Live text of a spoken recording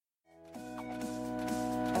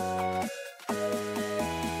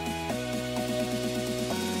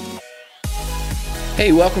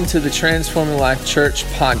Hey, welcome to the Transforming Life Church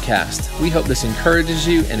podcast. We hope this encourages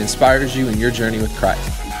you and inspires you in your journey with Christ.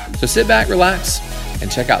 So sit back, relax,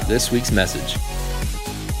 and check out this week's message.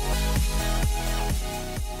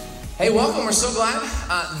 Hey, welcome. We're so glad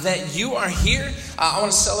that you are here. I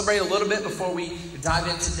want to celebrate a little bit before we dive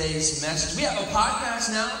into today's message. We have a podcast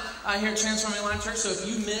now here at Transforming Life Church. So if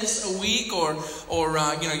you miss a week or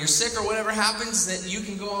you're sick or whatever happens, that you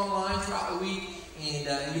can go online throughout the week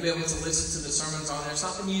and you'll be able to listen to the sermons on there. It's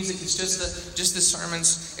not the music, it's just the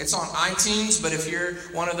sermons. It's on iTunes, but if you're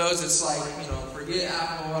one of those that's like, forget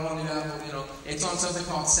Apple, I don't do Apple, it's on something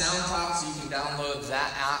called SoundCloud, so you can download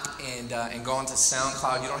that app and go onto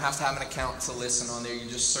SoundCloud. You don't have to have an account to listen on there. You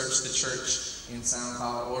just search the church in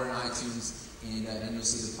SoundCloud or in iTunes, and you'll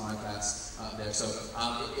see the podcast there. So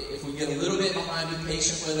if we get a little bit behind, be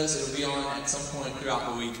patient with us. It'll be on at some point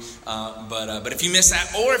throughout the week. But if you miss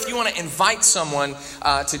that, or if you want to invite someone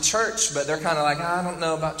to church, but they're kind of like, I don't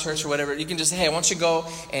know about church or whatever, you can just, hey, why don't you go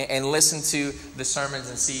and listen to the sermons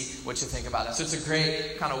and see what you think about that. So it's a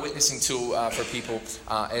great kind of witnessing tool for people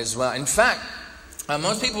as well. In fact,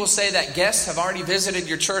 most people will say that guests have already visited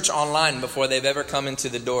your church online before they've ever come into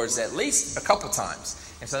the doors, at least a couple times.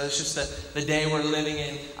 And so it's just the day we're living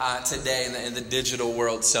in today in the digital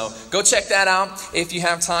world. So go check that out if you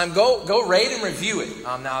have time. Go rate and review it.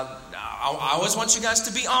 Now, I always want you guys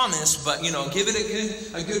to be honest, but give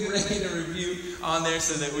it a good rating and review on there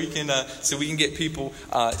so that we can get people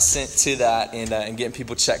sent to that and getting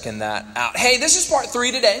people checking that out. Hey, this is part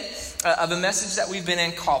 3 today of a message that we've been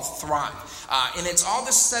in called Thrive. And it's all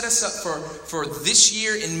to set us up for this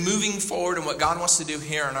year and moving forward and what God wants to do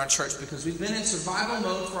here in our church, because we've been in survival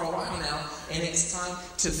mode for a while now, and it's time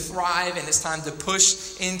to thrive and it's time to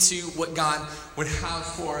push into what God would have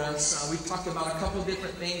for us. We've talked about a couple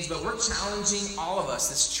different things, but we're challenging all of us,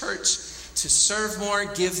 this church, to serve more,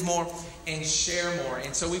 give more, and share more.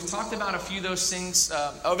 And so we've talked about a few of those things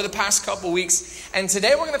over the past couple weeks. And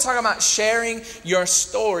today we're going to talk about sharing your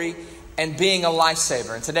story and being a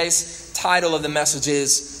lifesaver. And today's title of the message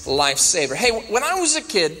is Lifesaver. Hey, when I was a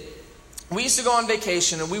kid, we used to go on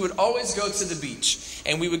vacation and we would always go to the beach.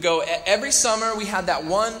 And we would go every summer. We had that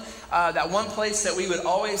one place that we would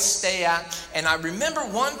always stay at. And I remember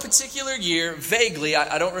one particular year, vaguely,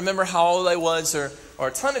 I don't remember how old I was or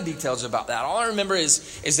a ton of details about that. All I remember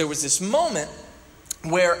is there was this moment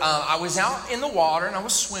where I was out in the water and I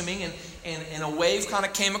was swimming and a wave kind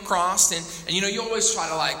of came across. And you always try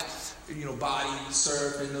to body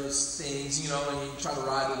surf and those things, and you try to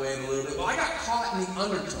ride the wave a little bit. Well, I got caught in the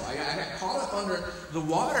undertow. I got caught up under the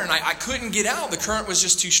water, and I couldn't get out. The current was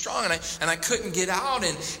just too strong, and I couldn't get out.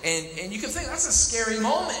 And you can think that's a scary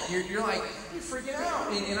moment. You're freaking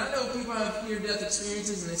out. And I know people have near-death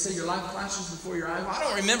experiences, and they say your life flashes before your eyes. Well, I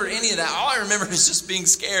don't remember any of that. All I remember is just being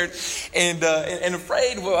scared and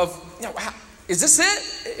afraid of, is this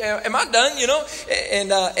it? Am I done?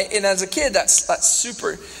 And as a kid, that's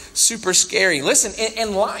super scary. Listen,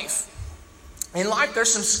 in life,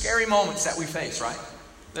 there's some scary moments that we face, right?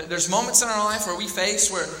 There's moments in our life where we face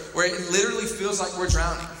where it literally feels like we're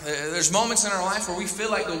drowning. There's moments in our life where we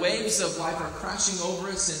feel like the waves of life are crashing over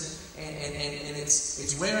us and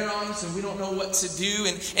it's wearing on us and we don't know what to do.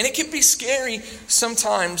 And it can be scary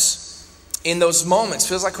sometimes in those moments.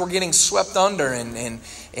 Feels like we're getting swept under and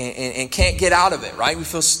can't get out of it, right? We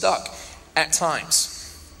feel stuck at times.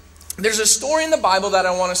 There's a story in the Bible that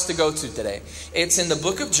I want us to go to today. It's in the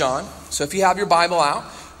book of John. So if you have your Bible out,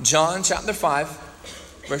 John chapter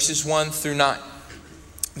 5, verses 1 through 9.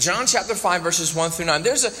 John chapter 5, verses 1 through 9.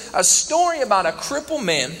 There's a story about a crippled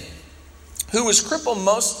man who was crippled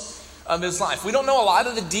most of his life. We don't know a lot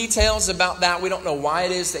of the details about that. We don't know why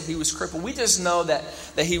it is that he was crippled. We just know that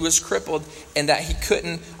he was crippled and that he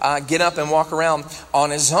couldn't get up and walk around on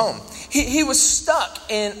his own. He was stuck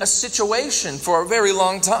in a situation for a very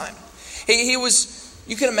long time. He was,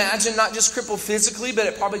 you can imagine, not just crippled physically, but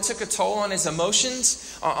it probably took a toll on his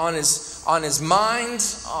emotions, on his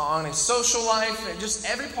mind, on his social life, and just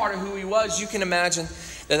every part of who he was. You can imagine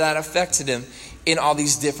that affected him in all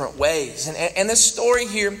these different ways. And this story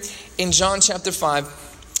here in John chapter 5,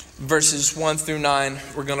 verses 1 through 9,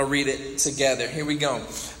 we're going to read it together. Here we go.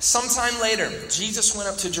 Sometime later, Jesus went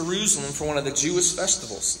up to Jerusalem for one of the Jewish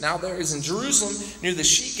festivals. Now there is in Jerusalem, near the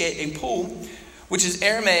sheep gate, a pool, which is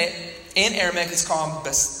in Aramaic it's called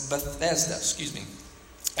Bethesda,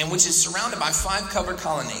 and which is surrounded by 5 covered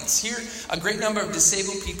colonnades. Here, a great number of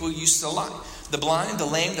disabled people used to lie. The blind, the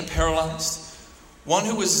lame, the paralyzed. One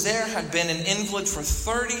who was there had been an invalid for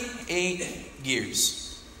 38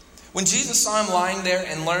 years. When Jesus saw him lying there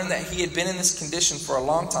and learned that he had been in this condition for a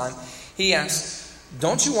long time, he asked,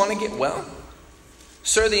 "Don't you want to get well?"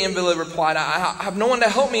 Sir, the invalid replied, I have no one to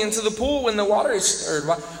help me into the pool when the water is stirred.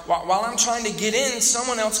 While I'm trying to get in,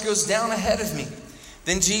 someone else goes down ahead of me.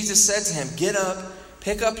 Then Jesus said to him, get up,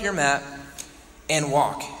 pick up your mat, and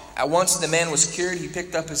walk. At once the man was cured. He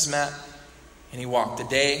picked up his mat and he walked. The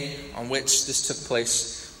day on which this took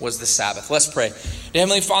place was the Sabbath. Let's pray. Dear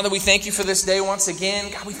Heavenly Father, we thank you for this day once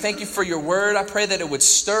again. God, we thank you for your word. I pray that it would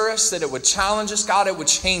stir us, that it would challenge us. God, it would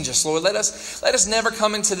change us. Lord, let us never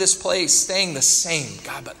come into this place staying the same,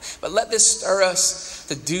 God, but let this stir us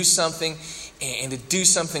to do something and to do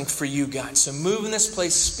something for you, God. So move in this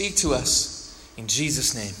place, speak to us in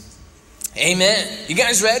Jesus' name. Amen. You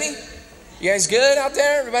guys ready? You guys good out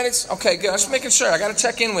there? Everybody's okay, good. I'm just making sure. I got to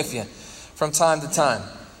check in with you from time to time.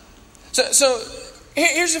 So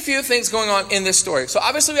here's a few things going on in this story. So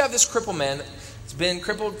obviously we have this crippled man that's been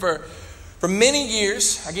crippled for many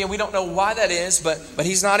years. Again, we don't know why that is, but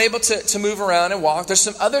he's not able to move around and walk. There's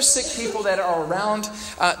some other sick people that are around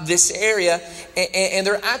this area, and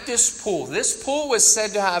they're at this pool. This pool was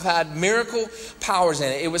said to have had miracle powers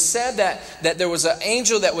in it. It was said that there was an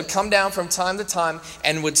angel that would come down from time to time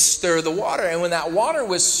and would stir the water. And when that water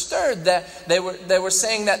was stirred, that they were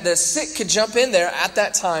saying that the sick could jump in there at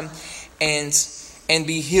that time and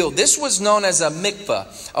be healed. This was known as a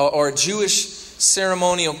mikvah, or a Jewish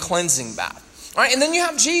ceremonial cleansing bath. All right, and then you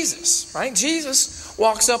have Jesus, right? Jesus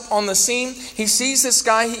walks up on the scene. He sees this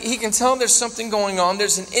guy. He can tell there's something going on.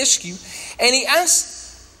 There's an issue. And he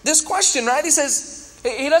asks this question, right? He says,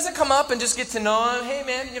 he doesn't come up and just get to know him. Hey,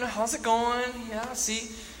 man, how's it going? Yeah, I see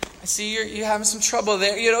you're having some trouble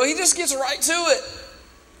there. He just gets right to it.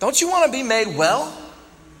 Don't you want to be made well?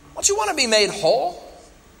 Don't you want to be made whole?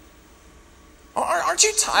 Aren't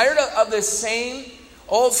you tired of the same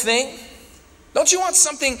old thing? Don't you want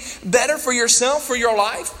something better for yourself, for your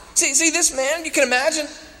life? See, this man, you can imagine,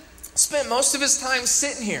 spent most of his time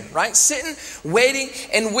sitting here, right? Sitting, waiting,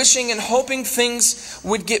 and wishing and hoping things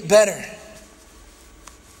would get better.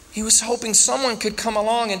 He was hoping someone could come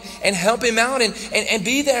along and help him out and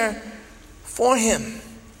be there for him.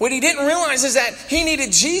 What he didn't realize is that he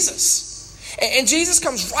needed Jesus. And Jesus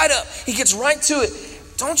comes right up. He gets right to it.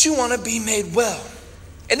 Don't you want to be made well?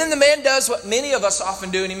 And then the man does what many of us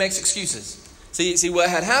often do, and he makes excuses. See, what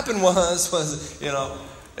had happened was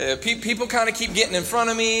people kind of keep getting in front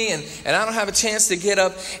of me, and I don't have a chance to get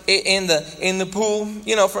up in the pool.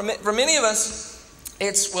 For many of us,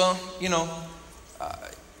 it's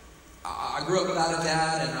I grew up without a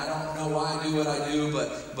dad, and I don't know why I do what I do, but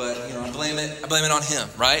I blame it on him,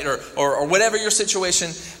 right? Or whatever your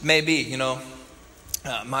situation may be.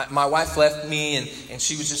 My wife left me, and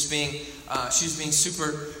she was just being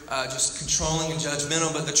super just controlling and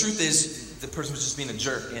judgmental. But the truth is, the person was just being a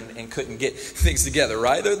jerk and couldn't get things together,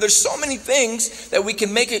 right? There's so many things that we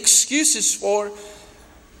can make excuses for,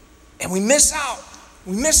 and we miss out.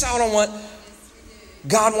 We miss out on what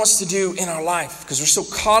God wants to do in our life because we're so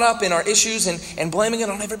caught up in our issues and blaming it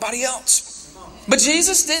on everybody else. But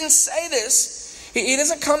Jesus didn't say this. He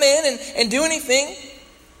doesn't come in and do anything.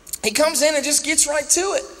 He comes in and just gets right to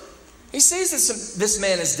it. He sees this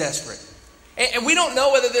man is desperate. And we don't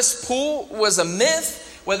know whether this pool was a myth,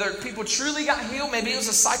 whether people truly got healed. Maybe it was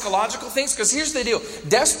a psychological thing. Because here's the deal.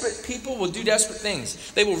 Desperate people will do desperate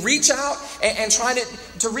things. They will reach out and try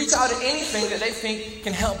to reach out to anything that they think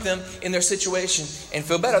can help them in their situation and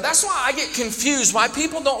feel better. That's why I get confused why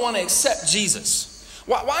people don't want to accept Jesus.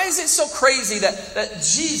 Why is it so crazy that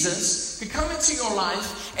Jesus could come into your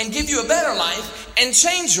life and give you a better life and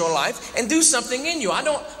change your life and do something in you? I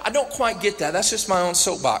don't quite get that. That's just my own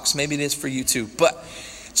soapbox. Maybe it is for you too. But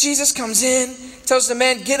Jesus comes in, tells the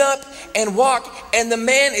man, get up and walk, and the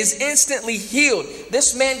man is instantly healed.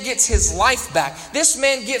 This man gets his life back. This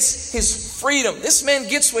man gets his freedom. This man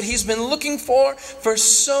gets what he's been looking for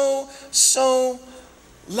so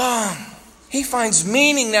long. He finds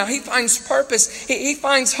meaning now. He finds purpose. He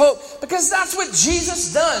finds hope. Because that's what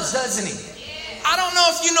Jesus does, doesn't he? I don't know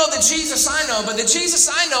if you know the Jesus I know, but the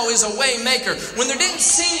Jesus I know is a way maker. When there didn't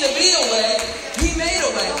seem to be a way, he made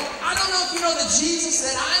a way. I don't know if you know the Jesus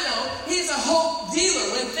that I know. He's a hope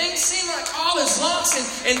dealer. When things seem like all is lost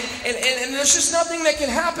and there's just nothing that can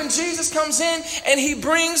happen, Jesus comes in and he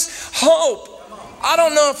brings hope. I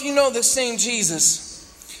don't know if you know the same Jesus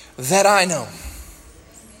that I know.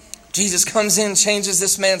 Jesus comes in, changes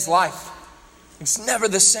this man's life. It's never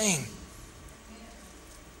the same.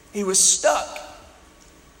 He was stuck.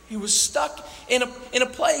 He was stuck in a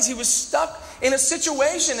place. He was stuck in a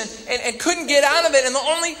situation and couldn't get out of it. And the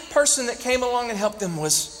only person that came along and helped him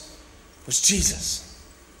was Jesus.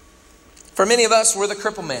 For many of us, we're the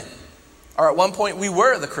crippled man. Or at one point, we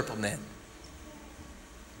were the crippled man.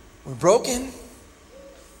 We're broken,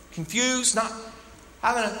 confused, not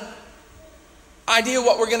having an idea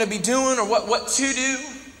what we're going to be doing or what to do.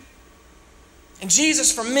 And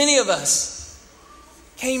Jesus, for many of us,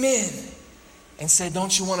 came in and said,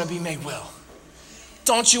 don't you want to be made well?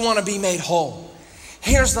 Don't you want to be made whole?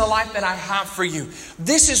 Here's the life that I have for you.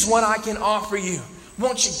 This is what I can offer you.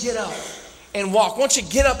 Won't you get up and walk? Won't you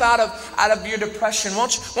get up out of your depression?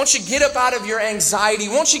 Won't you get up out of your anxiety?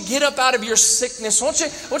 Won't you get up out of your sickness? Won't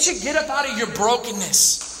you get up out of your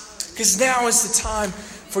brokenness? Because now is the time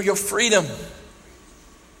for your freedom.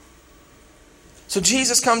 So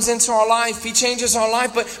Jesus comes into our life. He changes our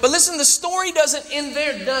life. But listen, the story doesn't end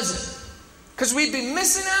there, does it? Because we'd be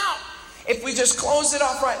missing out if we just closed it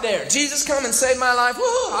off right there. Jesus come and saved my life.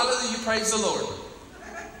 Woo, hallelujah, praise the Lord.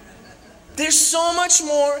 There's so much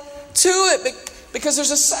more to it because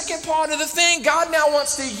there's a second part of the thing. God now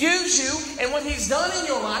wants to use you, and what He's done in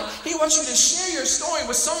your life, He wants you to share your story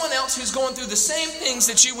with someone else who's going through the same things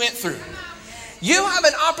that you went through. You have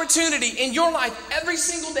an opportunity in your life every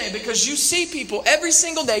single day because you see people every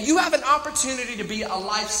single day. You have an opportunity to be a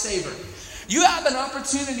lifesaver. You have an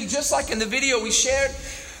opportunity, just like in the video we shared,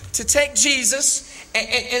 to take Jesus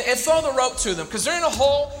and throw the rope to them because they're in a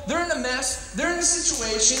hole, they're in a mess, they're in a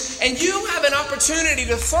situation, and you have an opportunity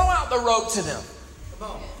to throw out the rope to them.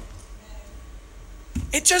 Come on.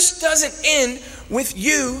 It just doesn't end with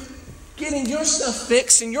you getting your stuff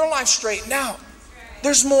fixed and your life straightened out.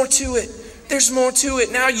 There's more to it. There's more to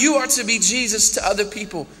it. Now you are to be Jesus to other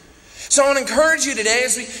people. So I want to encourage you today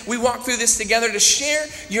as we walk through this together to share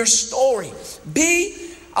your story.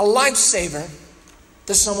 Be a lifesaver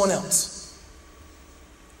to someone else.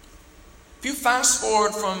 If you fast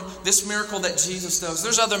forward from this miracle that Jesus does,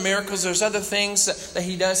 there's other miracles, there's other things that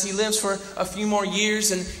He does. He lives for a few more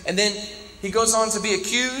years and then He goes on to be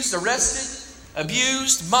accused, arrested,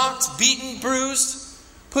 abused, mocked, beaten, bruised,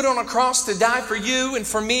 put on a cross to die for you and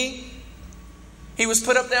for me. He was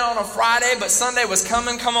put up there on a Friday, but Sunday was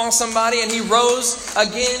coming. Come on, somebody. And He rose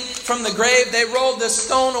again from the grave. They rolled the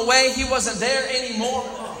stone away. He wasn't there anymore.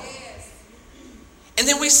 And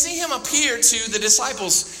then we see Him appear to the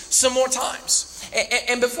disciples some more times.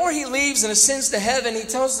 And before He leaves and ascends to heaven, He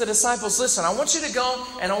tells the disciples, listen, I want you to go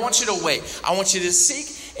and I want you to wait. I want you to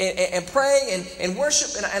seek and pray and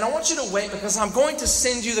worship. And I want you to wait because I'm going to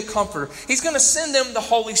send you the Comforter. He's going to send them the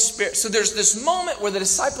Holy Spirit. So there's this moment where the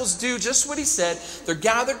disciples do just what He said. They're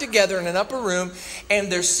gathered together in an upper room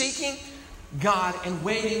and they're seeking God and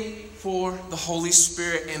waiting for the Holy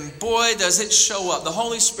Spirit. And boy, does it show up. The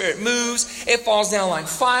Holy Spirit moves. It falls down like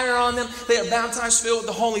fire on them. They are baptized, filled with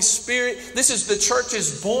the Holy Spirit. The church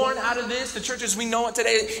is born out of this. The church as we know it today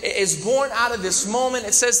is born out of this moment.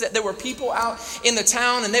 It says that there were people out in the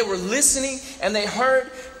town and they were listening and they heard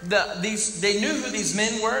they knew who these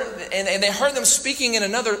men were and they heard them speaking in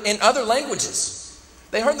other languages.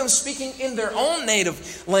 They heard them speaking in their own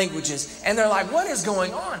native languages. And they're like, what is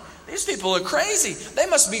going on? These people are crazy. They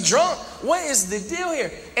must be drunk. What is the deal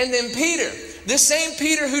here? And then Peter, this same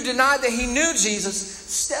Peter who denied that he knew Jesus,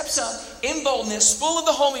 steps up in boldness, full of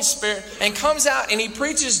the Holy Spirit, and comes out and he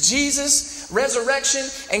preaches Jesus, resurrection,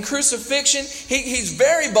 and crucifixion. He's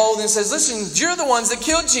very bold and says, listen, you're the ones that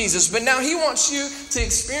killed Jesus, but now He wants you to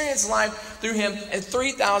experience life through Him. And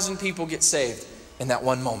 3,000 people get saved in that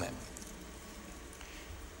one moment.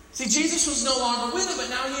 See, Jesus was no longer with them, but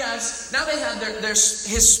now they have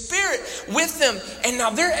His Spirit with them, and now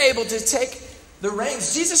they're able to take the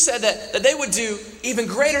reins. Jesus said that they would do even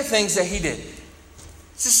greater things that He did.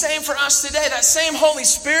 It's the same for us today. That same Holy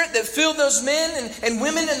Spirit that filled those men and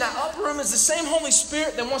women in that upper room is the same Holy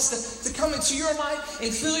Spirit that wants to come into your life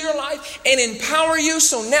and fill your life and empower you.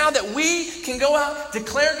 So now that we can go out,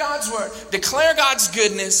 declare God's word, declare God's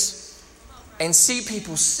goodness, and see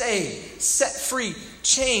people saved, set free,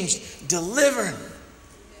 changed, delivered.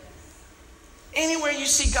 Anywhere you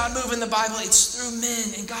see God move in the Bible, it's through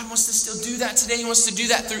men. And God wants to still do that today. He wants to do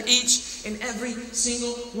that through each and every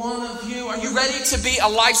single one of you. Are you ready to be a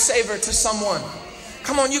lifesaver to someone?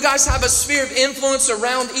 Come on, you guys have a sphere of influence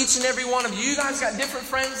around each and every one of you. You guys got different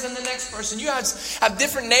friends than the next person. You guys have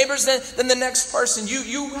different neighbors than the next person.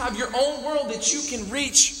 You have your own world that you can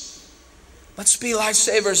reach. Let's be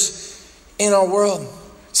lifesavers in our world.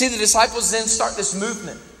 See, the disciples then start this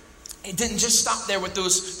movement. It didn't just stop there with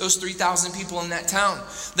those 3,000 people in that town.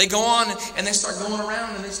 They go on and they start going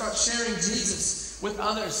around and they start sharing Jesus with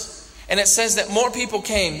others. And it says that more people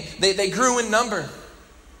came. They grew in number.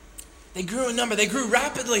 They grew in number. They grew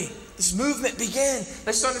rapidly. This movement began.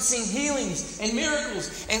 They started seeing healings and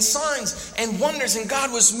miracles and signs and wonders. And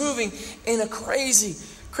God was moving in a crazy,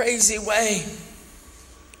 crazy way.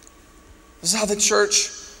 This is how the church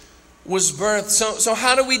was birthed. So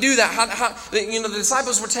how do we do that? The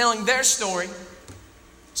disciples were telling their story.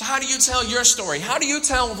 So how do you tell your story? How do you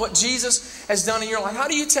tell what Jesus has done in your life? How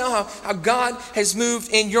do you tell how God has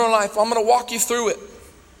moved in your life? Well, I'm going to walk you through it.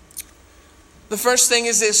 The first thing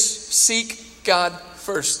is this: seek God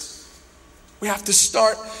first. We have to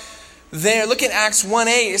start there. Look at Acts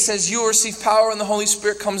 1:8. It says, you will receive power when the Holy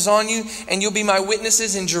Spirit comes on you, and you'll be my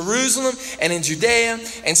witnesses in Jerusalem and in Judea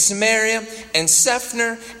and Samaria and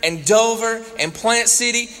Sephner and Dover and Plant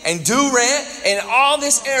City and Durant and all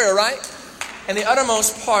this area, right? And the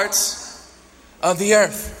uttermost parts of the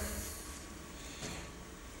earth.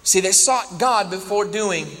 See, they sought God before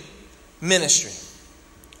doing ministry.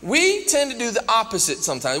 We tend to do the opposite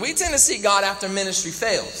sometimes. We tend to seek God after ministry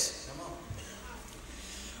fails.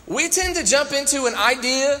 We tend to jump into an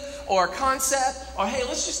idea or a concept, or hey,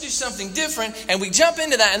 let's just do something different, and we jump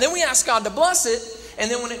into that, and then we ask God to bless it,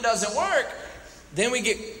 and then when it doesn't work, then we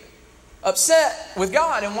get upset with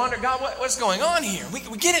God and wonder, God, what's going on here?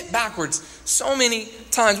 We get it backwards so many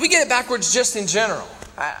times. We get it backwards just in general.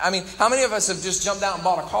 I mean, how many of us have just jumped out and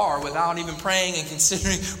bought a car without even praying and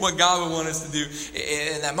considering what God would want us to do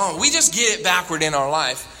in that moment? We just get it backward in our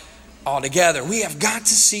life altogether. We have got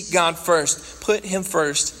to seek God first. Put Him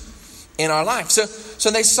first in our life.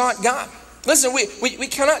 So they sought God. Listen, we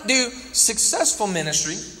cannot do successful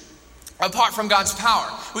ministry apart from God's power.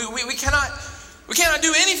 We cannot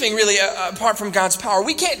do anything really apart from God's power.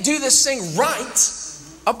 We can't do this thing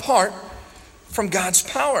right apart from God's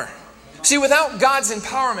power. See, without God's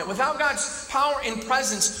empowerment, without God's power and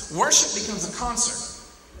presence, worship becomes a concert.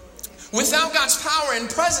 Without God's power and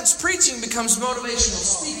presence, preaching becomes motivational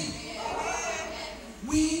speaking.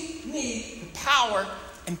 We need the power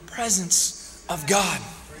and presence of God.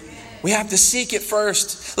 We have to seek it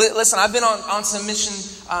first. Listen, I've been on some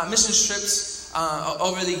mission trips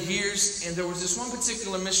over the years, and there was this one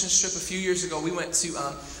particular mission trip a few years ago. We went to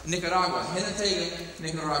Nicaragua, Jinotega,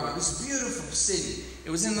 Nicaragua. This beautiful city. It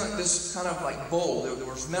was in this kind of like bowl. There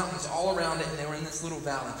were mountains all around it, and they were in this little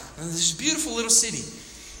valley. And this beautiful little city.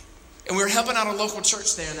 And we were helping out a local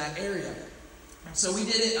church there in that area. So we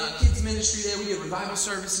did kids ministry there. We did revival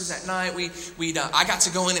services at night. I got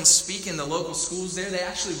to go in and speak in the local schools there. They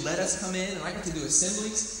actually let us come in, and I got to do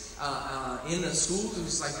assemblies in the schools. It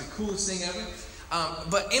was like the coolest thing ever.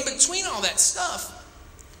 But in between all that stuff,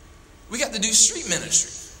 we got to do street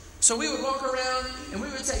ministry. So we would walk around, and we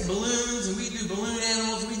would take balloons, and we'd do balloon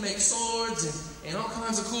animals, and we'd make swords, and all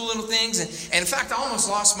kinds of cool little things. And in fact, I almost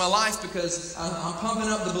lost my life because I'm pumping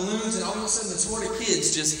up the balloons, and all of a sudden the Tour de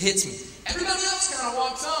Kids just hits me. Everybody else kind of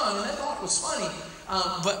walks on, and they thought it was funny.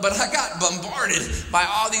 But I got bombarded by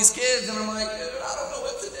all these kids, and I'm like, dude, I don't know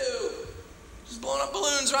what to do. Just blowing up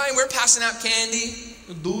balloons, right? And we're passing out candy,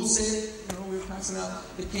 dulce. We were passing out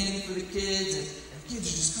the candy for the kids, and the kids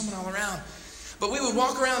are just coming all around. But we would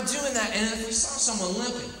walk around doing that, and if we saw someone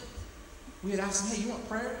limping, we would ask them, hey, you want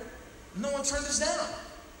prayer? No one turned us down.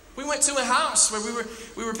 We went to a house where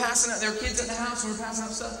we were passing out, there were kids at the house, and we were passing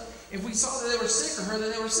out stuff. If we saw that they were sick or heard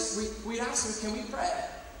that they were sick, we'd ask them, can we pray?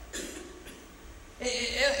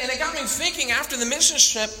 And it got me thinking after the missions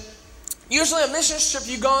trip. Usually a missions trip,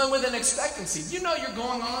 you go in with an expectancy. You know you're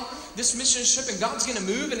going on this missions trip, and God's going to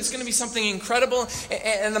move, and it's going to be something incredible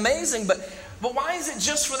and amazing. But why is it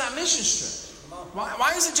just for that missions trip?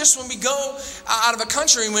 Why is it just when we go out of a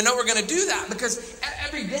country and we know we're going to do that? Because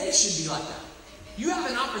every day should be like that. You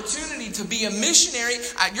have an opportunity to be a missionary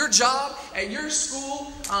at your job, at your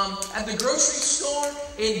school, at the grocery store,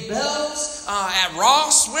 in Bell's, at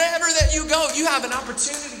Ross, wherever that you go. You have an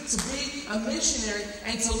opportunity to be a missionary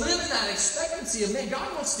and to live in that expectancy of, man,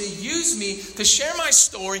 God wants to use me to share my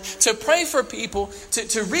story, to pray for people,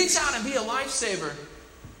 to reach out and be a lifesaver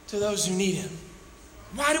to those who need Him.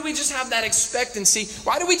 Why do we just have that expectancy?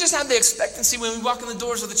 Why do we just have the expectancy when we walk in the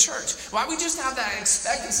doors of the church? Why do we just have that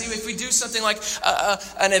expectancy if we do something like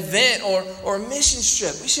an event or a mission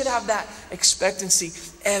trip? We should have that expectancy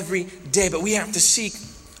every day. But we have to seek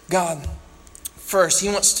God first. He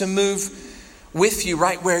wants to move with you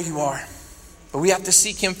right where you are. But we have to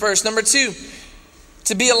seek Him first. Number 2,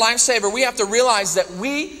 to be a lifesaver, we have to realize that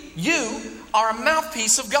you are a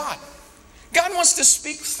mouthpiece of God. God wants to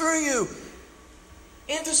speak through you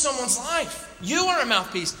into someone's life. You are a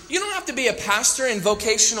mouthpiece. You don't have to be a pastor in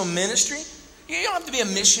vocational ministry. You don't have to be a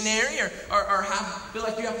missionary or feel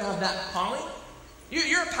like you have to have that calling.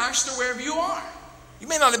 You're a pastor wherever you are. You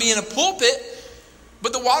may not be in a pulpit,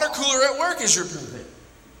 but the water cooler at work is your pulpit.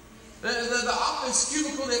 The office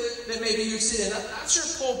cubicle that maybe you sit in, that's your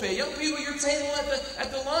pulpit. Young people, your table at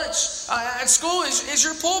the lunch at school is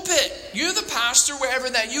your pulpit. You're the pastor wherever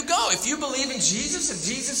that you go. If you believe in Jesus, if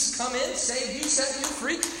Jesus come in, save you, set you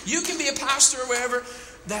free, you can be a pastor wherever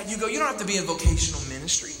that you go. You don't have to be in vocational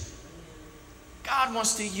ministry. God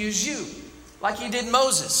wants to use you like he did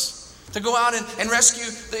Moses to go out and rescue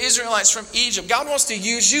the Israelites from Egypt. God wants to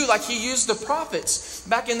use you like he used the prophets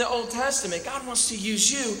back in the Old Testament. God wants to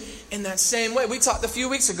use you in that same way. We talked a few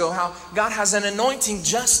weeks ago how God has an anointing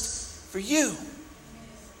just for you.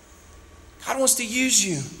 God wants to use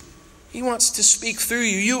you. He wants to speak through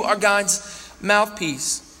you. You are God's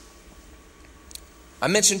mouthpiece. I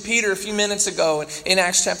mentioned Peter a few minutes ago. In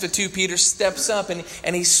Acts chapter 2, Peter steps up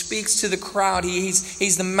and he speaks to the crowd.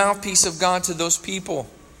 He's the mouthpiece of God to those people.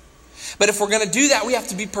 But if we're going to do that, we have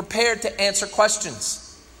to be prepared to answer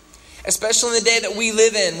questions. Especially in the day that we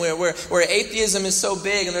live in where atheism is so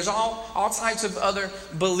big and there's all types of other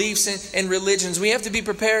beliefs and religions. We have to be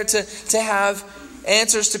prepared to have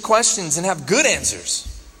answers to questions and have good answers.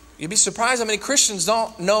 You'd be surprised how many Christians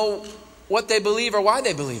don't know what they believe or why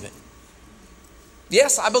they believe it.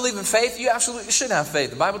 Yes, I believe in faith. You absolutely should have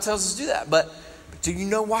faith. The Bible tells us to do that. But do you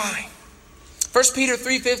know why? 1 Peter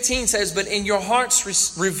 3:15 says, but in your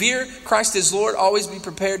hearts revere Christ as Lord. Always be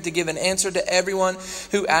prepared to give an answer to everyone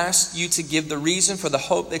who asks you to give the reason for the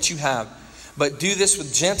hope that you have. But do this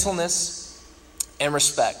with gentleness and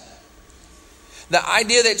respect. The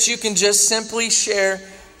idea that you can just simply share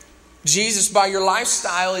Jesus by your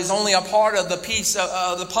lifestyle is only a part of the piece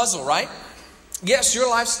of the puzzle, right? Yes, your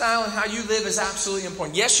lifestyle and how you live is absolutely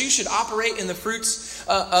important. Yes, you should operate in the fruits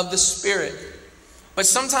of the Spirit. But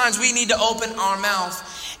sometimes we need to open our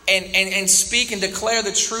mouth and speak and declare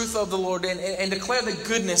the truth of the Lord and declare the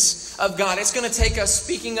goodness of God. It's going to take us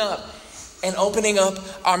speaking up and opening up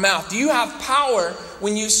our mouth. Do you have power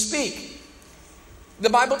when you speak? The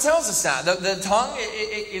Bible tells us that. The tongue,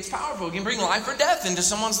 it's powerful. It can bring life or death into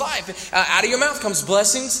someone's life. Out of your mouth comes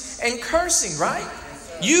blessings and cursing, right?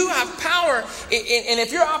 You have power, and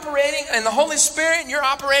if you're operating in the Holy Spirit, you're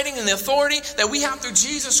operating in the authority that we have through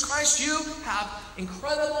Jesus Christ, you have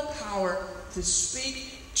incredible power to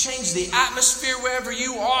speak, change the atmosphere wherever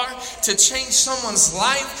you are, to change someone's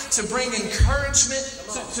life, to bring encouragement,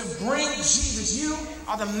 to bring Jesus. You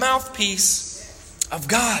are the mouthpiece of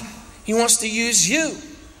God. He wants to use you.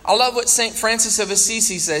 I love what St. Francis of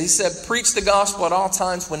Assisi said. He said, preach the gospel at all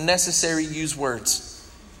times, when necessary, use words.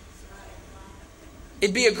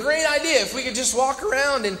 It'd be a great idea if we could just walk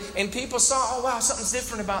around and people saw, oh wow, something's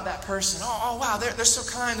different about that person. Oh wow, they're so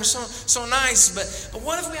kind, they're so nice. But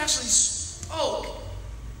what if we actually spoke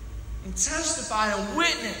and testified and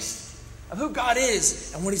witnessed of who God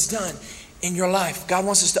is and what He's done in your life? God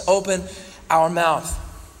wants us to open our mouth.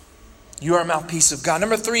 You are a mouthpiece of God.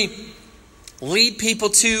 Number 3, lead people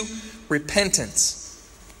to repentance.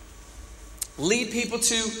 Lead people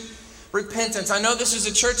to repentance. I know this is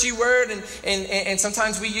a churchy word and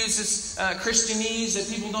sometimes we use this Christianese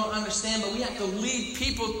that people don't understand, but we have to lead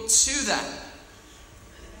people to that.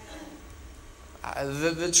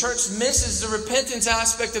 The church misses the repentance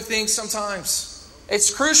aspect of things sometimes.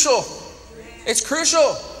 It's crucial. It's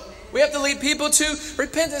crucial. We have to lead people to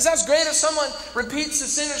repentance. That's great if someone repeats the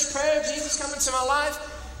sinner's prayer. Jesus, come into my life.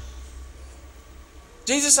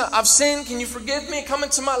 Jesus, I've sinned. Can you forgive me? Come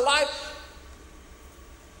into my life.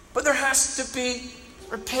 But there has to be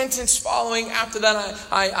repentance following after that.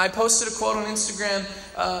 I posted a quote on Instagram,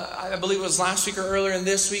 I believe it was last week or earlier in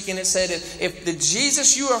this week, and it said, if the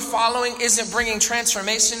Jesus you are following isn't bringing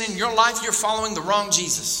transformation in your life, you're following the wrong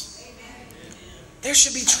Jesus. There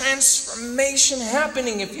should be transformation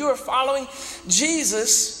happening. If you are following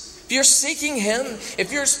Jesus, if you're seeking Him,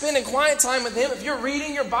 if you're spending quiet time with Him, if you're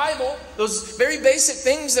reading your Bible, those very basic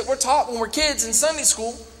things that we're taught when we're kids in Sunday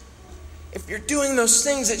school, if you're doing those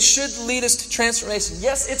things, it should lead us to transformation.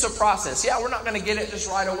 Yes, it's a process. Yeah, we're not going to get it just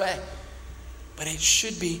right away. But it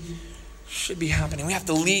should be happening. We have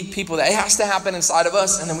to lead people. That it has to happen inside of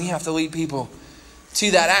us, and then we have to lead people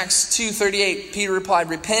to that. Acts 2:38, Peter replied,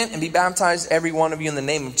 repent and be baptized, every one of you, in the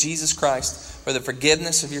name of Jesus Christ for the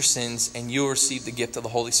forgiveness of your sins, and you will receive the gift of the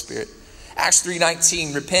Holy Spirit. Acts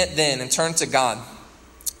 3:19, repent then and turn to God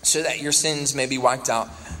so that your sins may be wiped out,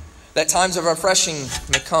 that times of refreshing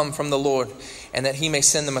may come from the Lord, and that He may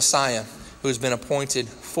send the Messiah who has been appointed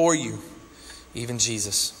for you, even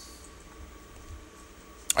Jesus.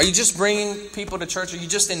 Are you just bringing people to church? Are you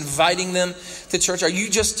just inviting them to church? Are you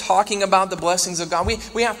just talking about the blessings of God?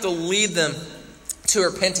 We have to lead them to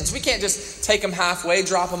repentance. We can't just take them halfway,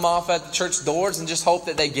 drop them off at the church doors and just hope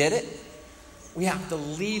that they get it. We have to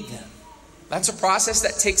lead them. That's a process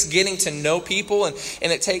that takes getting to know people and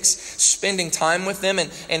it takes spending time with them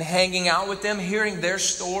and hanging out with them, hearing their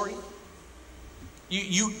story.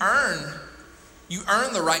 You earn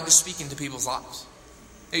the right to speak into people's lives.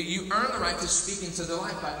 You earn the right to speak into their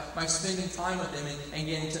life by spending time with them and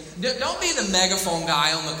getting to... Don't be the megaphone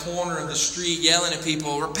guy on the corner of the street yelling at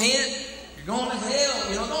people, repent, You're going to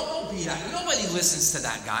hell. Don't be that. Nobody listens to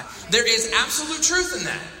that guy. There is absolute truth in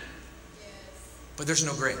that. But there's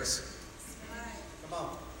no grace. Come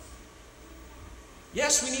on.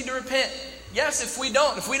 Yes, we need to repent. Yes, if we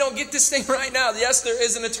don't get this thing right now, yes, there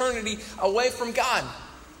is an eternity away from God.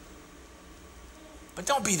 But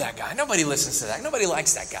don't be that guy. Nobody listens to that. Nobody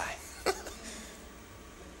likes that guy.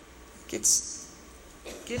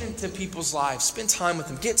 Get into people's lives. Spend time with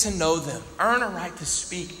them. Get to know them. Earn a right to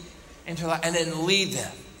speak into life. And then lead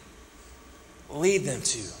them. Lead them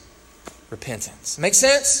to repentance. Make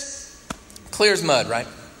sense? Clear as mud, right?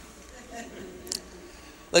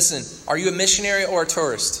 Listen, are you a missionary or a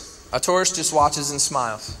tourist? A tourist just watches and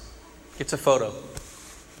smiles. Gets a photo.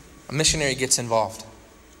 A missionary gets involved.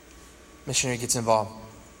 Missionary gets involved.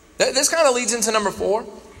 This kind of leads into number 4.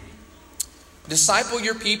 Disciple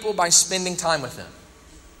your people by spending time with them.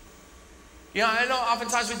 I know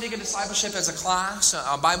oftentimes we think of discipleship as a class,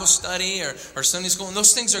 a Bible study, or Sunday school, and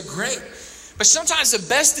those things are great. But sometimes the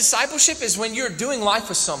best discipleship is when you're doing life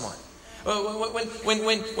with someone.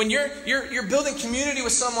 When you're building community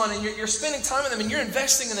with someone and you're spending time with them and you're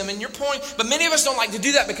investing in them and you're pouring. But many of us don't like to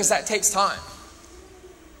do that because that takes time.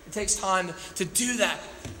 It takes time to do that.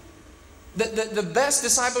 The best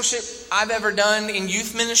discipleship I've ever done in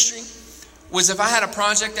youth ministry was if I had a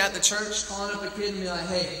project at the church, calling up a kid and be like,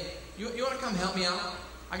 hey, you want to come help me out?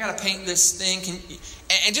 I got to paint this thing.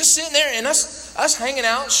 And just sitting there and us hanging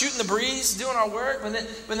out, shooting the breeze, doing our work. But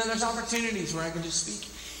then there's opportunities where I can just speak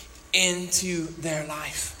into their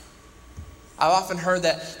life. I've often heard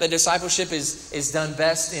that the discipleship is done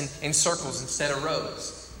best in circles instead of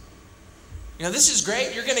rows. This is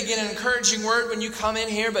great. You're going to get an encouraging word when you come in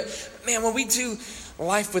here. But man, when we do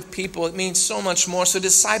life with people, it means so much more. So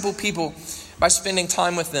disciple people by spending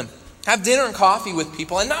time with them. Have dinner and coffee with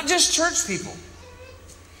people, and not just church people.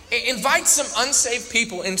 Invite some unsaved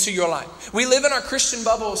people into your life. We live in our Christian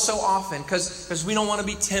bubble so often because we don't want to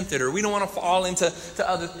be tempted or we don't want to fall into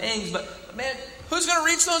other things. But man, who's going to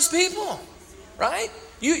reach those people? Right?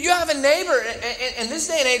 You have a neighbor. In this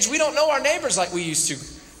day and age, we don't know our neighbors like we used to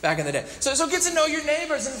back in the day. So get to know your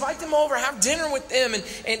neighbors. Invite them over. Have dinner with them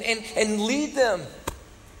and lead them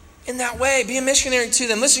in that way. Be a missionary to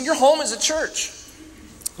them. Listen, your home is a church.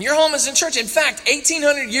 Your home is in church. In fact,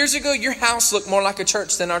 1,800 years ago, your house looked more like a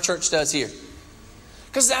church than our church does here.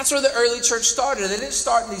 Because that's where the early church started. They didn't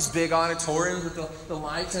start in these big auditoriums with the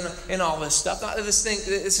lights and all this stuff. Not that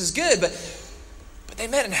this is good, but they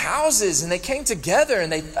met in houses and they came together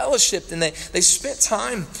and they fellowshiped and they spent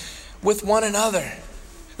time with one another.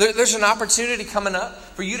 There's an opportunity coming up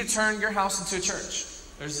for you to turn your house into a church.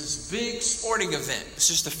 There's this big sporting event. It's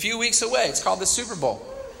just a few weeks away. It's called the Super Bowl,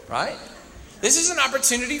 right? This is an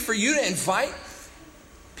opportunity for you to invite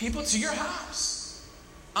people to your house.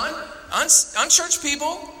 Unchurched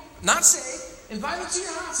people, not saved, invite them to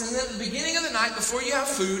your house. And then at the beginning of the night, before you have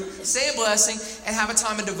food, say a blessing and have a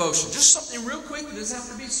time of devotion. Just something real quick. It doesn't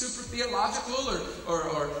have to be super theological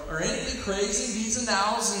or anything crazy, these and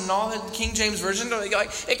thous and all the King James Version.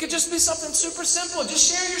 It could just be something super simple.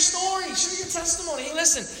 Just share your story. Share your testimony. Hey,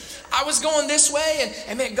 listen, I was going this way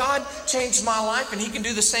and man, God changed my life and He can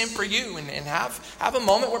do the same for you and have a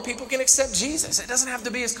moment where people can accept Jesus. It doesn't have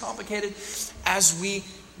to be as complicated as we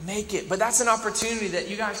make it. But that's an opportunity that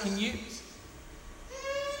you guys can use.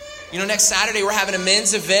 Next Saturday we're having a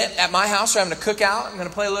men's event at my house. We're having a cookout. I'm going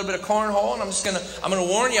to play a little bit of cornhole, and I'm going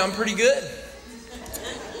to warn you, I'm pretty good.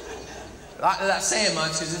 Not saying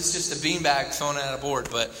much because it's just a beanbag thrown at a board.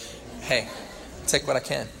 But hey, I'll take what I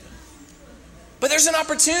can. But there's an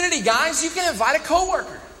opportunity, guys. You can invite a coworker.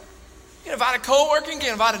 You can invite a coworker. You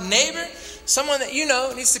can invite a neighbor, someone that you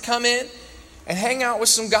know needs to come in and hang out with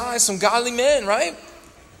some guys, some godly men. Right?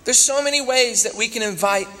 There's so many ways that we can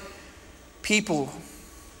invite people.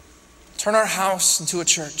 Turn our house into a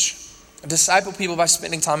church. Disciple people by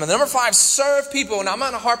spending time. And number 5, serve people. And I'm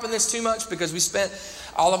not going to harp on this too much because we spent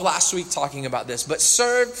all of last week talking about this. But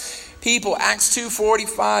serve people. Acts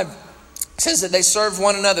 2:45 says that they served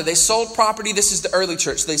one another. They sold property. This is the early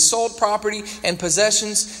church. They sold property and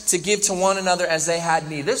possessions to give to one another as they had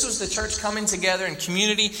need. This was the church coming together in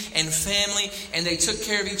community and family. And they took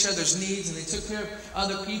care of each other's needs. And they took care of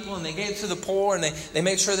other people. And they gave to the poor. And they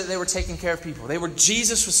made sure that they were taking care of people. They were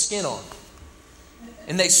Jesus with skin on.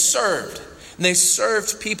 And they served. And they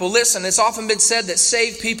served people. Listen, it's often been said that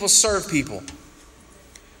saved people serve people.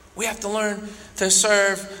 We have to learn to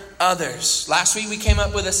serve others. Last week we came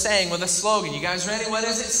up with a saying, with a slogan. You guys ready? What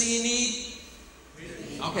is it? See you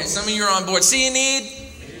need? Okay, some of you are on board. See you need?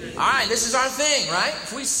 All right, this is our thing, right?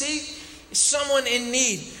 If we see someone in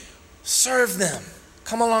need, serve them.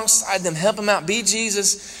 Come alongside them. Help them out. Be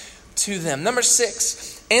Jesus to them. Number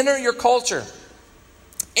 6, Enter your culture.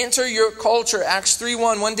 Enter your culture. Acts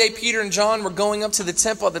 3:1. One day Peter and John were going up to the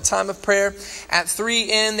temple at the time of prayer at 3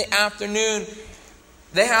 in the afternoon.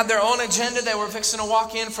 They had their own agenda. They were fixing to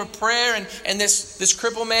walk in for prayer, and this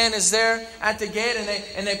crippled man is there at the gate,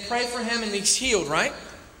 and they pray for him, and he's healed, right?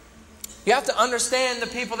 You have to understand the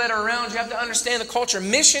people that are around. You have to understand the culture.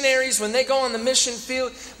 Missionaries, when they go on the mission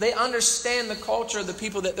field, they understand the culture of the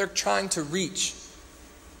people that they're trying to reach.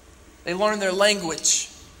 They learn their language.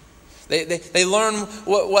 They learn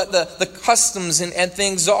what the customs and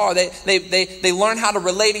things are. They learn how to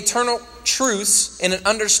relate eternal truths in an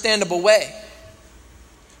understandable way.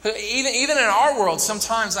 Even in our world,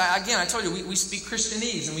 sometimes, I told you, we speak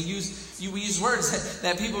Christianese, and we use words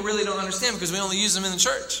that people really don't understand because we only use them in the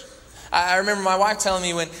church. I remember my wife telling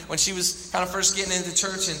me when she was kind of first getting into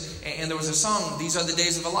church, and there was a song, "These Are the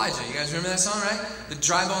Days of Elijah." You guys remember that song, right? The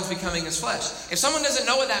dry bones becoming his flesh. If someone doesn't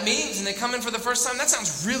know what that means and they come in for the first time, that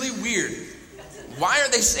sounds really weird. Why are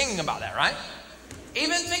they singing about that, right?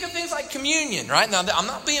 Even think of things like communion, right? Now, I'm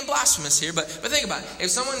not being blasphemous here, but think about it.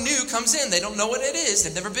 If someone new comes in, they don't know what it is,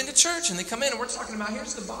 they've never been to church, and they come in and we're talking about,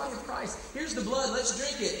 here's the body of Christ, here's the blood, let's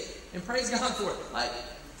drink it, and praise God for it. Like,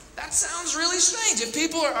 that sounds really strange. If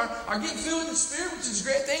people are getting filled with the Spirit, which is a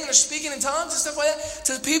great thing, and they're speaking in tongues and stuff like that,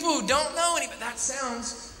 to people who don't know any, but that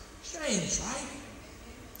sounds strange, right?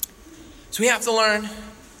 So we have to learn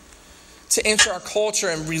to enter our culture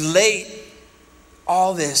and relate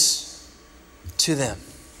all this to them.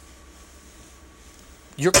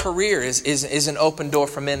 Your career is an open door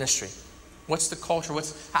for ministry. What's the culture?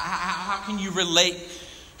 How can you relate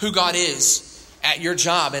who God is at your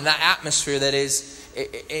job and that atmosphere that is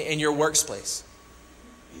in your workspace?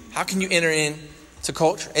 How can you enter into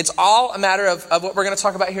culture? It's all a matter of what we're going to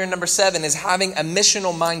talk about here in number 7 is having a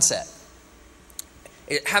missional mindset.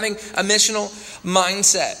 Having a missional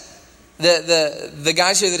mindset. The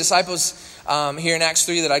guys here, the disciples here in Acts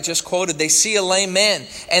 3 that I just quoted, they see a lame man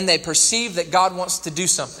and they perceive that God wants to do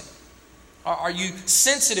something. Are you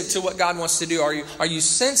sensitive to what God wants to do? Are you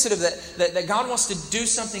sensitive that God wants to do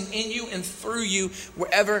something in you and through you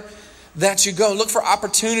wherever that you go? Look for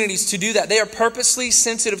opportunities to do that. They are purposely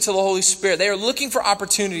sensitive to the Holy Spirit. They are looking for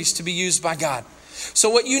opportunities to be used by God. So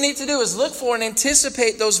what you need to do is look for and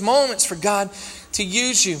anticipate those moments for God to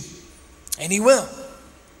use you. And He will.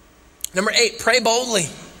 Number 8, pray boldly.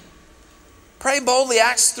 Pray boldly.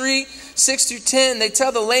 Acts 3, 6 through 10. They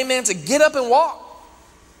tell the lame man to get up and walk.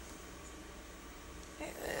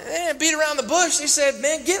 They didn't beat around the bush. They said,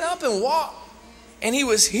 man, get up and walk. And he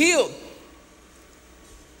was healed.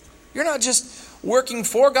 You're not just working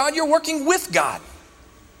for God, you're working with God.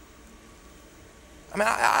 I mean,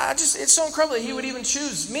 it's so incredible that He would even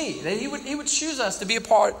choose me. That He would choose us to be a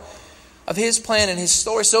part of His plan and His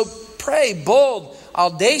story. So pray bold,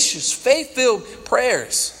 audacious, faith-filled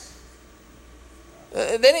prayers.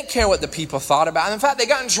 They didn't care what the people thought about it. In fact, they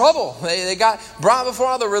got in trouble. They got brought before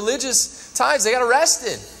all the religious types. They got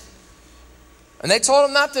arrested. And they told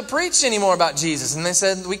them not to preach anymore about Jesus. And they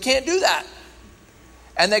said, we can't do that.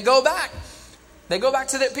 And they go back. They go back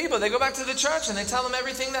to their people. They go back to the church and they tell them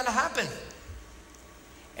everything that happened.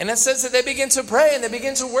 And it says that they begin to pray and they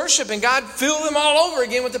begin to worship. And God filled them all over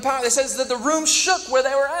again with the power. It says that the room shook where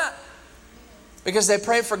they were at. Because they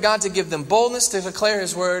prayed for God to give them boldness to declare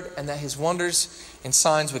His word and that His wonders and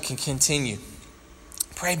signs would continue.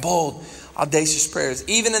 Pray bold, audacious prayers.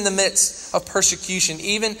 Even in the midst of persecution,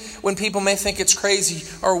 even when people may think it's crazy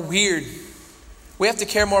or weird, we have to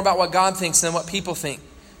care more about what God thinks than what people think.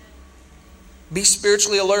 Be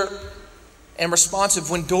spiritually alert and responsive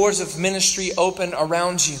when doors of ministry open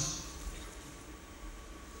around you.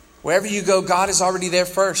 Wherever you go, God is already there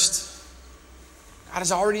first. God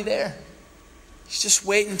is already there. He's just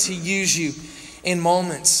waiting to use you in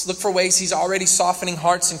moments. Look for ways He's already softening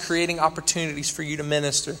hearts and creating opportunities for you to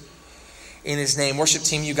minister in His name. Worship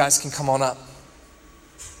team, you guys can come on up.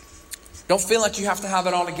 Don't feel like you have to have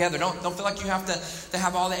it all together. Don't feel like you have to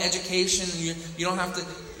have all the education. You don't have to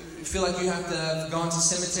feel like you have to have gone to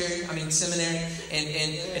seminary,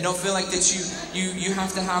 and don't feel like that you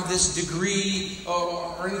have to have this degree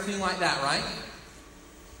or anything like that, right?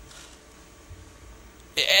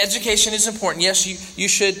 Education is important. Yes, you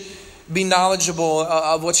should be knowledgeable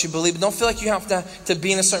of what you believe, but don't feel like you have to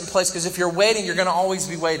be in a certain place, because if you're waiting, you're going to always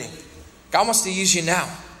be waiting. God wants to use you now.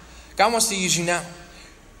 God wants to use you now.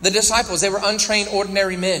 The disciples, they were untrained,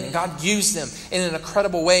 ordinary men, and God used them in an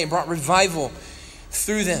incredible way and brought revival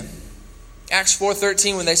through them. Acts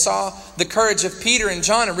 4:13, when they saw the courage of Peter and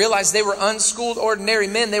John and realized they were unschooled, ordinary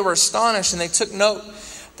men, they were astonished, and they took note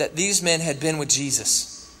that these men had been with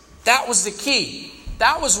Jesus. That was the key.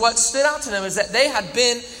 That was what stood out to them, is that they had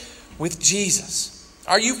been with Jesus.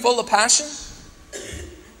 Are you full of passion?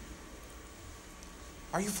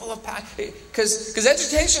 Are you full of passion? Because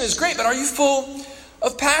education is great, but are you full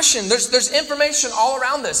of passion? There's information all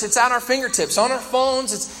around us. It's at our fingertips, on our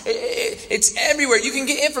phones. It's everywhere. You can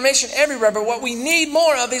get information everywhere, but what we need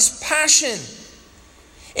more of is passion.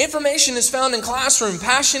 Information is found in classroom.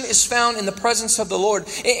 Passion is found in the presence of the Lord.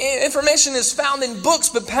 Information is found in books,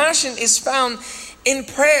 but passion is found in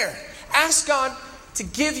prayer. Ask God to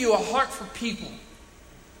give you a heart for people.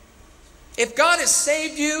 If God has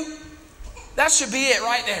saved you, that should be it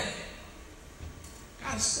right there.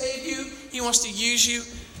 God has saved you. He wants to use you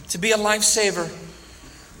to be a lifesaver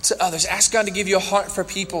to others. Ask God to give you a heart for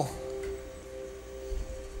people.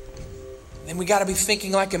 Then we got to be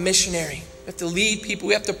thinking like a missionary. We have to lead people.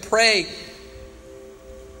 We have to pray.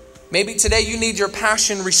 Maybe today you need your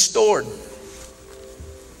passion restored.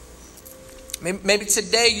 Maybe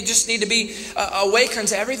today you just need to be awakened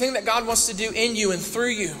to everything that God wants to do in you and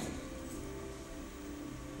through you.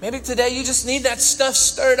 Maybe today you just need that stuff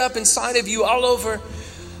stirred up inside of you all over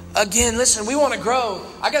again. Listen, we want to grow.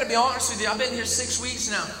 I got to be honest with you. I've been here 6 weeks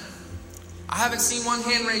now. I haven't seen one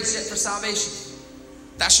hand raised yet for salvation.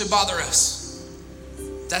 That should bother us.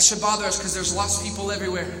 That should bother us because there's lots of people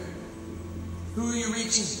everywhere. Who are you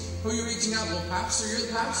reaching? Who are you reaching out? Well, pastor, you're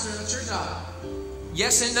the pastor. That's your job.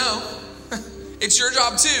 Yes and no. It's your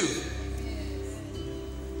job too.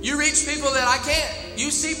 You reach people that I can't. You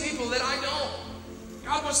see people that I don't.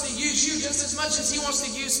 God wants to use you just as much as He wants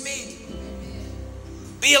to use me.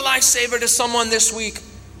 Be a lifesaver to someone this week.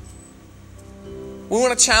 We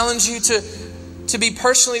want to challenge you to be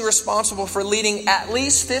personally responsible for leading at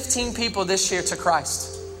least 15 people this year to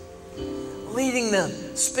Christ. Leading them,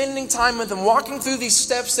 spending time with them, walking through these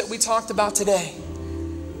steps that we talked about today.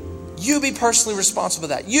 You be personally responsible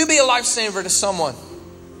for that. You be a lifesaver to someone.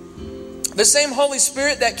 The same Holy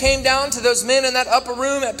Spirit that came down to those men in that upper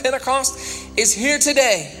room at Pentecost is here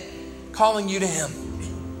today, calling you to Him.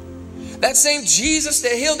 That same Jesus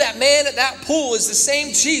that healed that man at that pool is the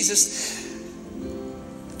same Jesus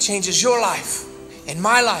that changes your life and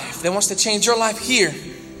my life, that wants to change your life here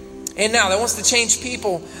and now, that wants to change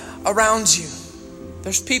people around you.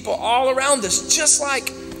 There's people all around us, just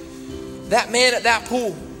like that man at that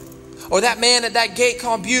pool, or that man at that gate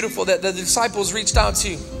called Beautiful that the disciples reached out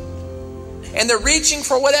to. And they're reaching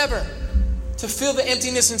for whatever to fill the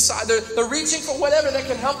emptiness inside. They're reaching for whatever that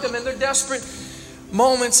can help them in their desperate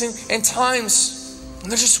moments and times.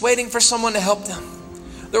 And they're just waiting for someone to help them.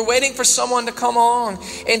 They're waiting for someone to come along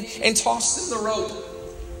and toss them the rope.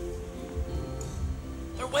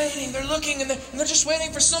 They're waiting, they're looking, and they're just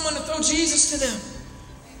waiting for someone to throw Jesus to them.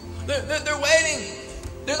 They're waiting.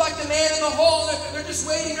 They're like the man in the hole. They're just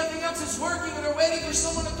waiting. Nothing else is working, and they're waiting for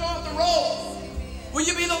someone to throw out the rope. Will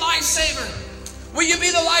you be the lifesaver? Will you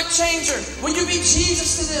be the life changer? Will you be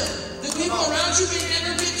Jesus to them? The people around you may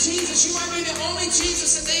never get Jesus. You might be the only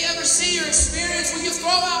Jesus that they ever see or experience. Will you throw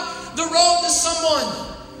out the rope to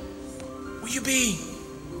someone? Will you be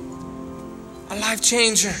a life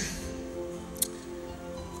changer?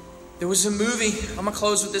 There was a movie. I'm going to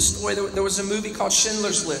close with this story. There was a movie called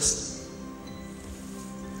Schindler's List.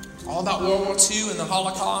 All about World War II and the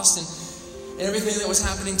Holocaust and everything that was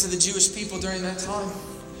happening to the Jewish people during that time.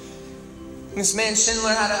 And this man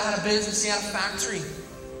Schindler had a business. He had a factory.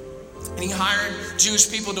 And he hired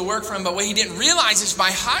Jewish people to work for him. But what he didn't realize is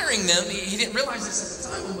by hiring them, he didn't realize this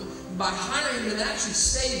at the time, but by hiring them, it actually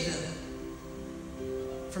saved them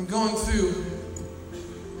from going through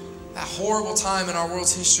that horrible time in our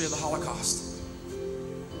world's history of the Holocaust.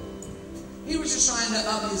 He was just trying to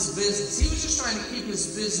up his business. He was just trying to keep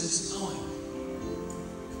his business going.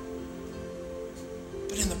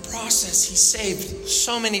 But in the process, he saved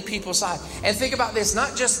so many people's lives. And think about this,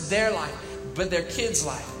 not just their life, but their kids'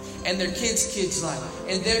 life, and their kids' kids' life,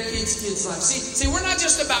 and their kids' kids' life. See, we're not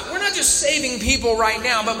just saving people right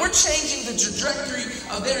now, but we're changing the trajectory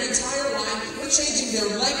of their entire life. We're changing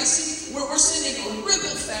their legacy. We're sending a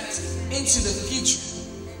ripple effect into the future.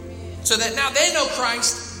 So that now they know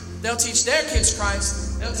Christ. They'll teach their kids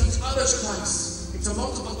Christ. They'll teach others Christ. It's a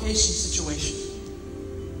multiplication situation.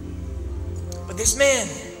 But this man,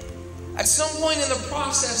 at some point in the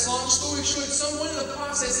process, long story short, at some point in the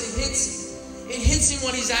process, it hits him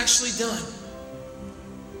what he's actually done.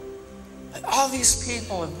 Like all these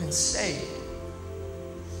people have been saved.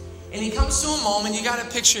 And he comes to a moment, you got a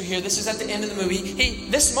picture here, this is at the end of the movie.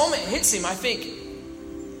 This moment hits him, I think,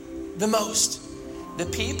 the most. The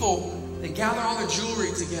people, they gather all their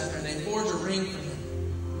jewelry together and they forge a ring for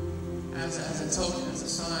him as a token, as a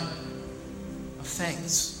sign of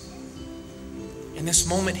thanks. And this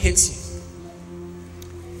moment hits him.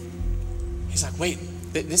 He's like, wait,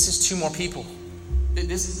 this is two more people.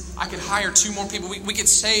 I could hire 2 more people. We could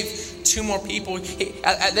save 2 more people.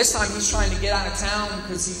 At this time, he's trying to get out of town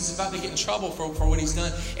because he's about to get in trouble for what he's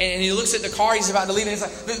done. And he looks at the car he's about to leave, and he's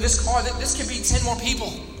like, this could be 10 more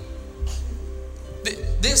people.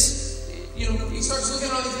 He starts looking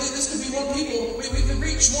at all these, this could be more people. We could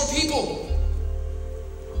reach more people.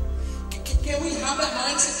 Can we have that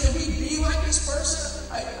mindset? Can we be like this person?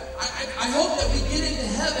 I hope that we get into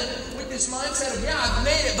heaven with this mindset of, I've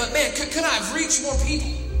made it, but man, could I have reached more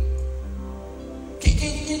people?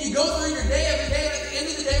 Can you go through your day every day, at the end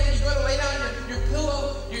of the day when you go to lay down your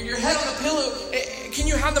pillow, your head on the pillow, can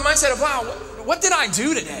you have the mindset of, wow, what did I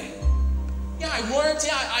do today? Yeah, I worked.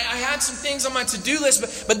 Yeah, I had some things on my to-do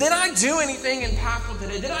list, but did I do anything impactful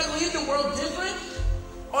today? Did I leave the world different?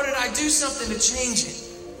 Or did I do something to change it?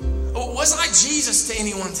 Or was I Jesus to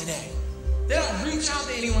anyone today? Did I reach out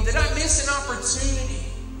to anyone? Did I miss an opportunity?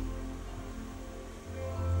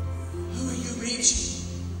 Who are you reaching?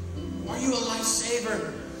 Are you a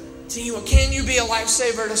lifesaver to anyone? Can you be a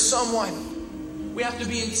lifesaver to someone? We have to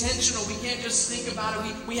be intentional. We can't just think about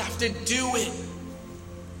it. We have to do it.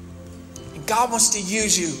 And God wants to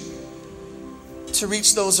use you to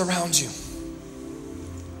reach those around you.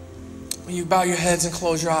 Will you bow your heads and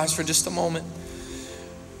close your eyes for just a moment?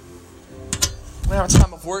 We're going to have a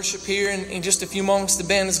time of worship here. In just a few moments, the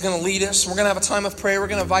band is going to lead us. We're going to have a time of prayer. We're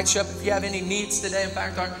going to invite you up if you have any needs today. In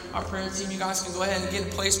fact, our prayer team, you guys can go ahead and get in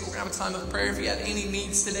place. But we're going to have a time of prayer. If you have any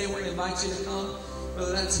needs today, we're going to invite you to come.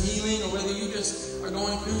 Whether that's healing or whether you just are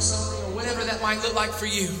going through something or whatever that might look like for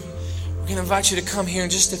you. We're going to invite you to come here in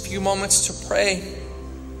just a few moments to pray.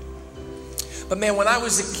 But man, when I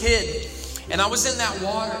was a kid, and I was in that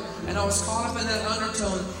water, and I was caught up in that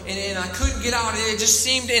undertone, and I couldn't get out. It just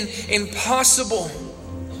seemed impossible.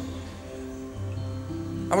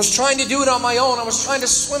 I was trying to do it on my own. I was trying to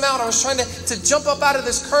swim out. I was trying to jump up out of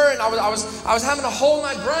this current. I was having to hold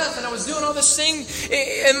my breath, and I was doing all this thing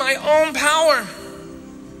in my own power.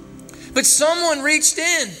 But someone reached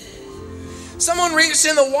in. Someone reached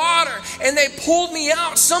in the water, and they pulled me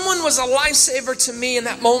out. Someone was a lifesaver to me in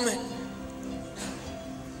that moment.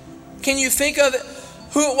 Can you think of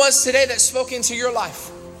who it was today that spoke into your life?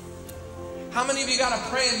 How many of you got a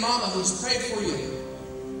praying mama who's prayed for you?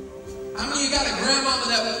 How many of you got a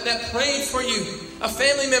grandmama that prayed for you? A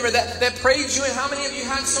family member that prayed you? And how many of you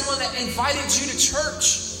had someone that invited you to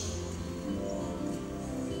church?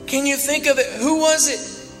 Can you think of it? Who was it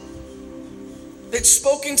that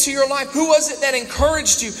spoke into your life? Who was it that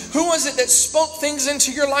encouraged you? Who was it that spoke things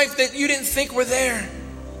into your life that you didn't think were there?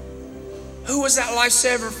 Who was that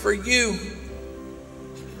lifesaver for you?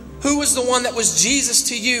 Who was the one that was Jesus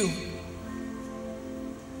to you?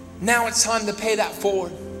 Now it's time to pay that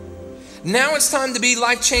forward. Now it's time to be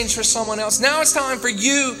life change for someone else. Now it's time for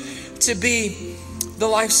you to be the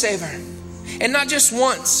lifesaver. And not just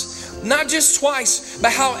once, not just twice,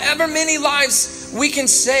 but however many lives we can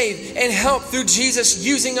save and help through Jesus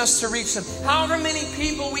using us to reach them. However many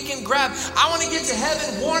people we can grab. I want to get to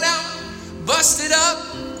heaven worn out, busted up,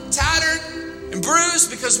 tattered and bruised,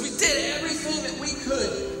 because we did everything that we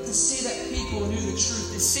could to see that people knew the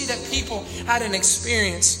truth, to see that people had an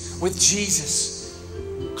experience with Jesus.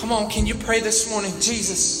 Come on, can you pray this morning?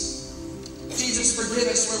 Jesus, forgive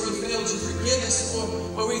us where we failed you. Forgive us,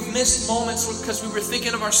 Lord, where we've missed moments because we were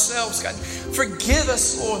thinking of ourselves. God, forgive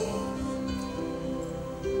us, Lord,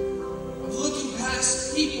 of looking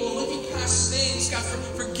past people, looking past things. God,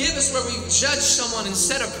 forgive us where we've judged someone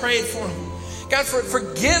instead of prayed for them. God,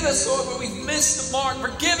 forgive us, Lord, where we've missed the mark.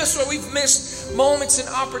 Forgive us where we've missed moments and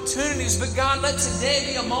opportunities. But God, let today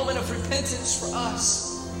be a moment of repentance for us.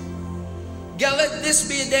 God, let this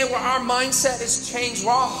be a day where our mindset is changed,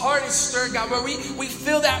 where our heart is stirred, God, where we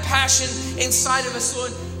feel that passion inside of us,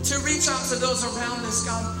 Lord, to reach out to those around us,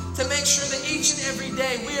 God, to make sure that each and every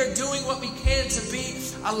day we are doing what we can to be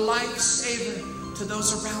a lifesaver to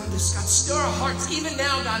those around us. God, stir our hearts. Even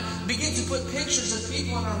now, God, begin to put pictures of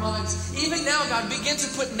people in our minds. Even now, God, begin to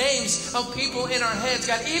put names of people in our heads.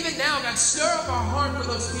 God, even now, God, stir up our heart for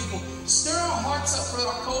those people. Stir our hearts up for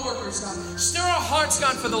our coworkers, God. Stir our hearts,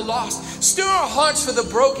 God, for the lost. Stir our hearts for the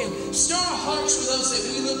broken. Stir our hearts for those that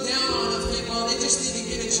we look down on and think, well, they just need to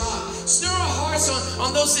get a job. Stir our hearts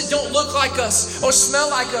on those that don't look like us or smell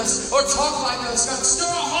like us or talk like us. God, stir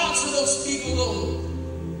our hearts for those people, Lord.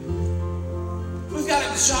 We've got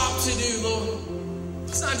a job to do, Lord.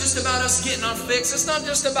 It's not just about us getting our fix. It's not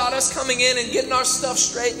just about us coming in and getting our stuff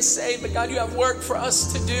straight and saved. But God, you have work for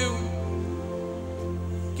us to do.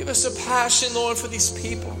 Give us a passion, Lord, for these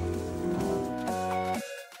people.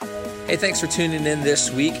 Hey, thanks for tuning in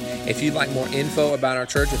this week. If you'd like more info about our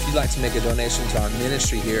church, if you'd like to make a donation to our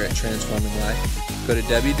ministry here at Transforming Life, go to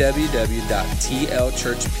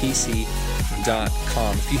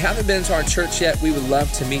www.tlchurchpc.com. If you haven't been to our church yet, we would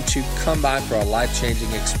love to meet you. Come by for a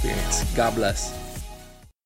life-changing experience. God bless.